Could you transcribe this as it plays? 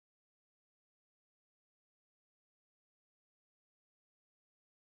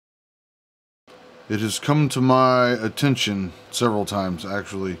it has come to my attention several times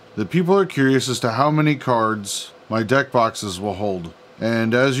actually that people are curious as to how many cards my deck boxes will hold.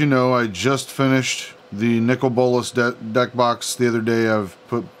 And as you know, I just finished the nickel bolus deck box the other day. I've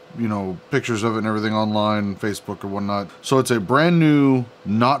put, you know, pictures of it and everything online, Facebook or whatnot. So it's a brand new,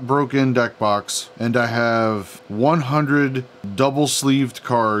 not broken deck box, and I have 100 double sleeved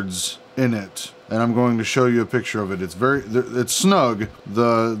cards in it. And I'm going to show you a picture of it. It's snug.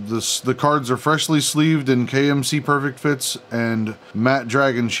 The cards are freshly sleeved in KMC Perfect Fits and matte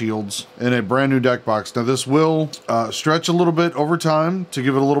dragon shields in a brand new deck box. Now this will stretch a little bit over time to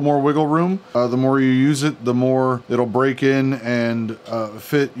give it a little more wiggle room. The more you use it, the more it'll break in and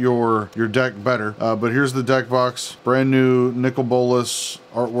fit your deck better. But here's the deck box, brand new nickel bolus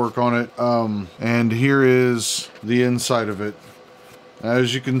artwork on it, and here is the inside of it.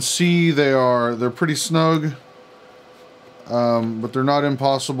 As you can see, they're pretty snug, but they're not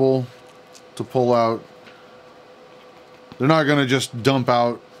impossible to pull out. They're not going to just dump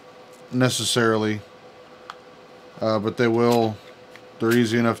out necessarily, but they will. They're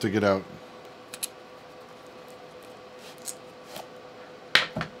easy enough to get out.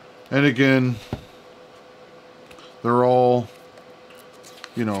 And again, they're all,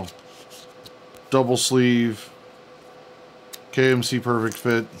 you know, double sleeve. KMC Perfect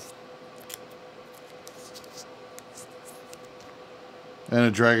Fit, and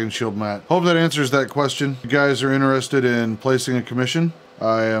a Dragon Shield mat. Hope that answers that question. If you guys are interested in placing a commission,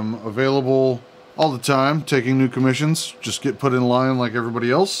 I am available all the time, taking new commissions. Just get put in line like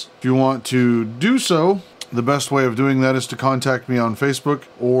everybody else. If you want to do so, the best way of doing that is to contact me on Facebook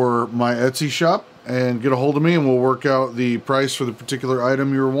or my Etsy shop and get a hold of me, and we'll work out the price for the particular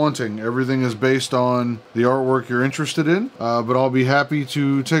item you're wanting. Everything is based on the artwork you're interested in, but I'll be happy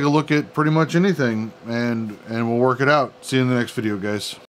to take a look at pretty much anything, and we'll work it out. See you in the next video, guys.